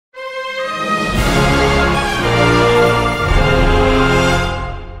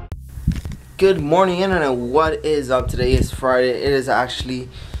Good morning, internet. What is up? Today is Friday. It is actually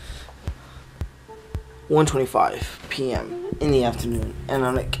 1:25 p.m. in the afternoon, and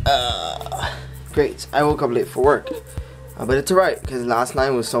I'm like, great. I woke up late for work, but it's alright because last night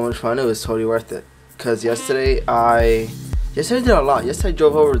was so much fun. It was totally worth it. Because yesterday I did a lot. Yesterday I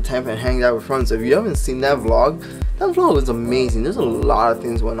drove over to Tampa and hanged out with friends. So if you haven't seen that vlog was amazing. There's a lot of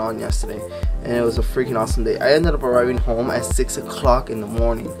things going on yesterday, and it was a freaking awesome day. I ended up arriving home at 6 o'clock in the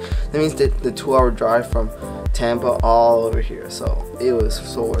morning. That means the 2-hour drive from Tampa all over here. So it was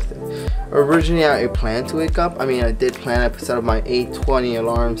so worth it. Originally I planned to wake up. I did plan. I set up my 8:20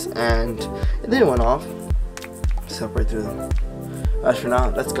 alarms and it didn't went off. Slept right through them. As for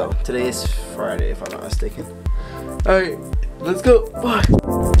now, let's go. Today is Friday if I'm not mistaken. Alright, let's go. Bye.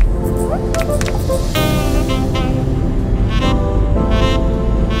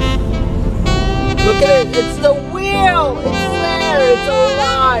 Look at it, it's the wheel! It's there, it's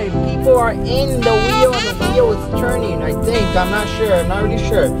alive! People are in the wheel and the wheel is turning, I think. I'm not sure, I'm not really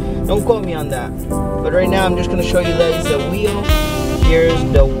sure. Don't quote me on that. But right now I'm just gonna show you guys the wheel. Here's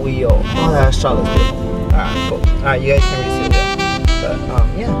the wheel. Oh, that shot looks beautiful. Alright, cool. Alright, you guys can't really see the wheel. But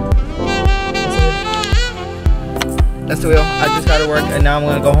yeah. That's the wheel. I just got to work and now I'm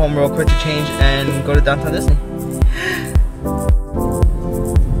gonna go home real quick to change and go to downtown Disney.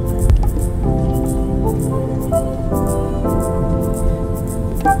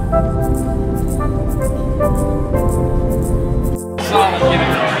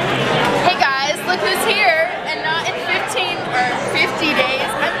 Hey guys, look who's here, and not in 15 or 50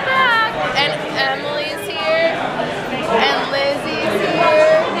 days. I'm back, and Emily's here, and Lizzie's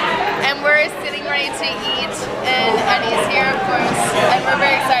here, and we're sitting ready to eat, and Eddie's here, of course, and we're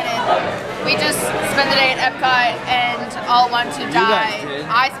very excited. We just spent the day at Epcot and all want to die.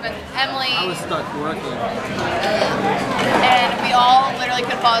 Emily. I was stuck working. And we all literally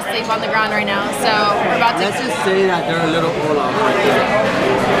could fall asleep on the ground right now, so we're about to... Let's just say that they're a little Olaf right there.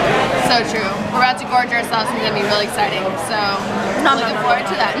 So true. We're about to gorge ourselves and it's going to be really exciting, so looking forward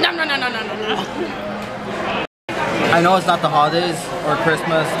to that. No. I know it's not the holidays or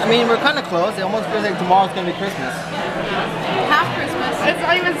Christmas. We're kind of close. It almost feels like tomorrow's going to be Christmas. Half Christmas. It's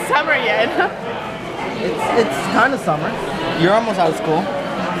not even summer yet. It's kind of summer. You're almost out of school.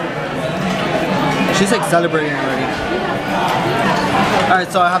 She's like celebrating already.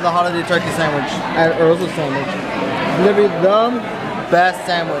 Alright, so I have the holiday turkey sandwich at Earl's sandwich. Literally the best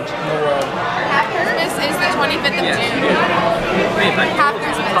sandwich in the world. Half Christmas is the 25th of June. Half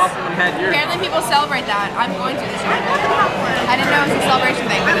Christmas. Apparently people celebrate that. I'm going to this year. I didn't know it was a celebration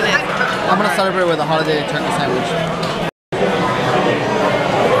thing, but it is. I'm gonna celebrate with a holiday turkey sandwich.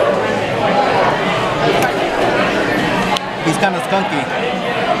 He's kind of skunky.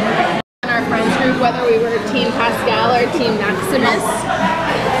 Our friends group, whether we were Team Pascal or Team Maximus,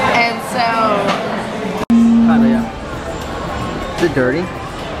 and so Kinda, yeah. Is it dirty?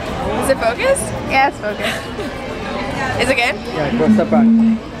 Is it focused? Yeah, it's focused. Is it good? Yeah, go step back.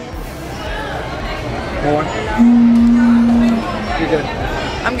 More. You're good.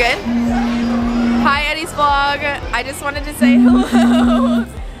 I'm good. Hi, Eddie's vlog. I just wanted to say hello.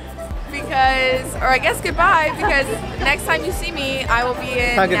 Because, or I guess goodbye, because next time you see me, I will be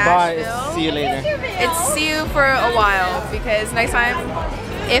in goodbye, Nashville. see you later. It's see you for a while, because next time,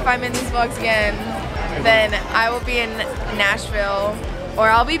 if I'm in these vlogs again, then I will be in Nashville, or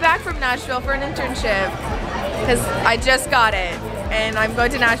I'll be back from Nashville for an internship, because I just got it, and I'm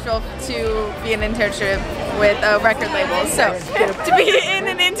going to Nashville to be an internship with a record label. So, to be in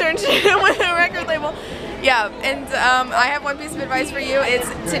an internship with a record label. Yeah, and I have one piece of advice for you. It's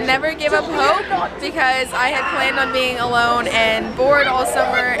to never give up hope, because I had planned on being alone and bored all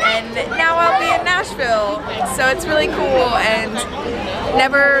summer, and now I'll be in Nashville. So it's really cool, and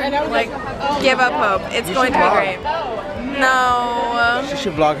never give up hope. It's going to be great. No. She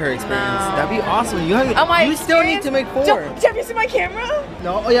should vlog her experience. No. That'd be awesome. You still need to make 4. Have you seen my camera?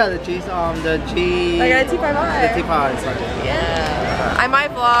 No. Oh yeah, the G. I got a T5i. The T5i. Sorry. Yeah. I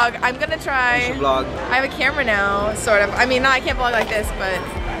might vlog. I'm gonna try. You should vlog. I have a camera now, sort of. I can't vlog like this, but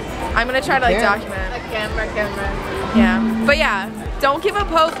I'm gonna try to document. A camera. Yeah. But yeah, don't give up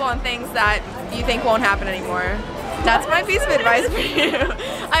hope on things that you think won't happen anymore. That's my piece of advice for you.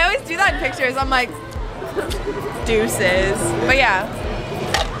 I always do that in pictures. I'm like, deuces. But yeah.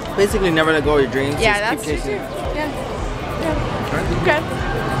 Basically, never let go of your dreams. Yeah, just that's keep chasing. true. Yeah. Okay.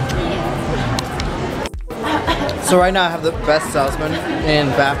 So right now I have the best salesman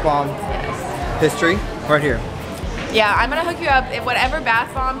in bath bomb history right here. Yeah, I'm gonna hook you up. If whatever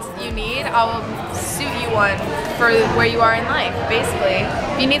bath bombs you need, I'll suit you one for where you are in life, basically.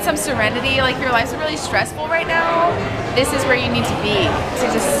 If you need some serenity, like your life's really stressful right now, this is where you need to be. To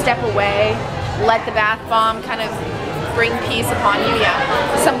just step away, let the bath bomb kind of bring peace upon you.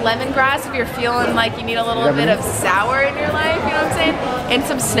 Yeah. Some lemongrass if you're feeling like you need a little bit of sour in your life, you know what I'm saying? And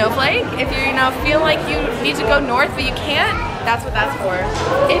some snowflake if you feel like you need to go north but you can't, that's what that's for.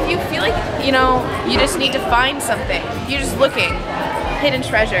 If you feel like, you just need to find something, you're just looking, hidden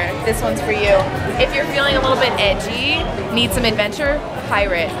treasure, this one's for you. If you're feeling a little bit edgy, need some adventure,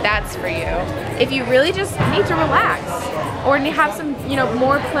 pirate, that's for you. If you really just need to relax or have some,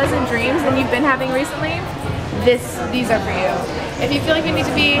 more pleasant dreams than you've been having recently, these are for you. If you feel like you need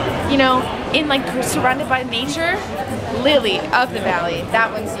to be, in surrounded by nature, lily of the valley,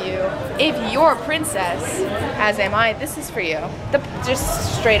 that one's you. If you're a princess, as am I, this is for you.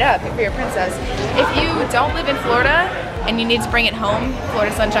 Just straight up, if you're a princess. If you don't live in Florida and you need to bring it home,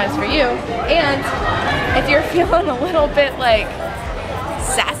 Florida Sunshine's for you. And if you're feeling a little bit like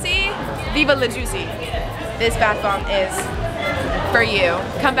sassy, Viva la Juicy. This bath bomb is for you.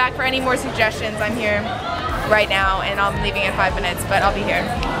 Come back for any more suggestions. I'm here right now and I'm leaving in 5 minutes, but I'll be here.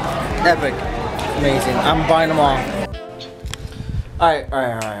 Epic. Amazing. I'm buying them all. Alright.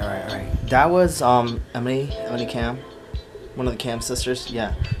 That was Emily Kamm, one of the Kamm sisters.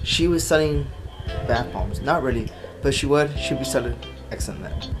 Yeah. She was selling bath bombs. Not really, but she'd be selling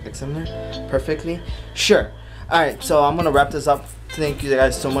excellent, perfectly. Sure. Alright, so I'm gonna wrap this up. Thank you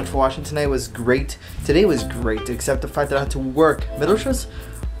guys so much for watching. Tonight was great. Today was great, except the fact that I had to work. Middle shows,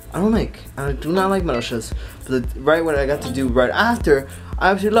 I do not like middle shows. But what I got to do right after,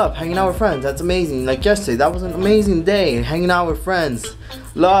 I absolutely love hanging out with friends. That's amazing. Like yesterday, that was an amazing day. Hanging out with friends.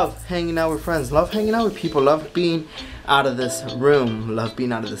 Love hanging out with friends. Love hanging out with people. Love being out of this room. Love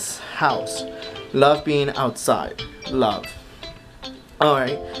being out of this house. Love being outside. Love.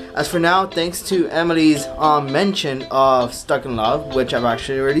 Alright, as for now, thanks to Emily's mention of Stuck in Love, which I've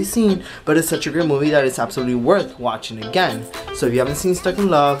actually already seen, but it's such a great movie that it's absolutely worth watching again. So if you haven't seen Stuck in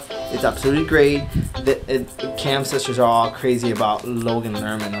Love, it's absolutely great. The Kamm sisters are all crazy about Logan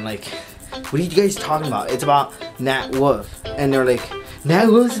Lerman. I'm like, what are you guys talking about? It's about Nat Wolff. And they're like, Nat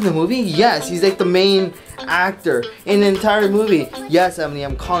Wolff's in the movie? Yes, he's like the main actor in the entire movie. Yes, Emily,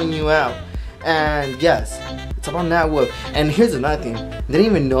 I'm calling you out. And yes, it's about Nat Wolff. And here's another thing. I didn't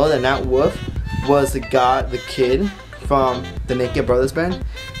even know that Nat Wolff was the kid from the Naked Brothers band.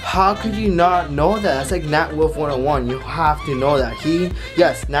 How could you not know that? That's like Nat Wolff 101. You have to know that.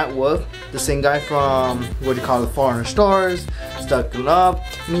 Yes, Nat Wolff, the same guy from, Fallen Stars, Stuck in Love.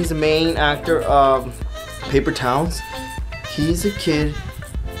 And he's the main actor of Paper Towns. He's a kid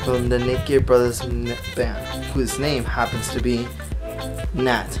from the Naked Brothers band, whose name happens to be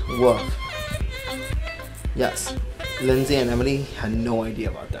Nat Wolff. Yes, Lindsay and Emily had no idea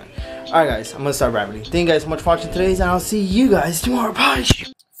about that. Alright guys, I'm gonna start rapping. Thank you guys so much for watching today's, and I'll see you guys tomorrow. Bye!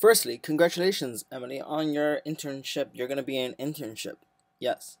 Firstly, congratulations, Emily, on your internship. You're gonna be in internship.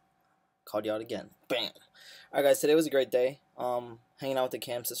 Yes. Called you out again. Bam! Alright guys, today was a great day. Hanging out with the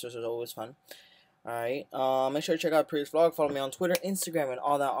Kamm sisters was always fun. Alright, make sure to check out previous vlog. Follow me on Twitter, Instagram, and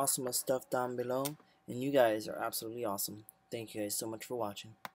all that awesome stuff down below. And you guys are absolutely awesome. Thank you guys so much for watching.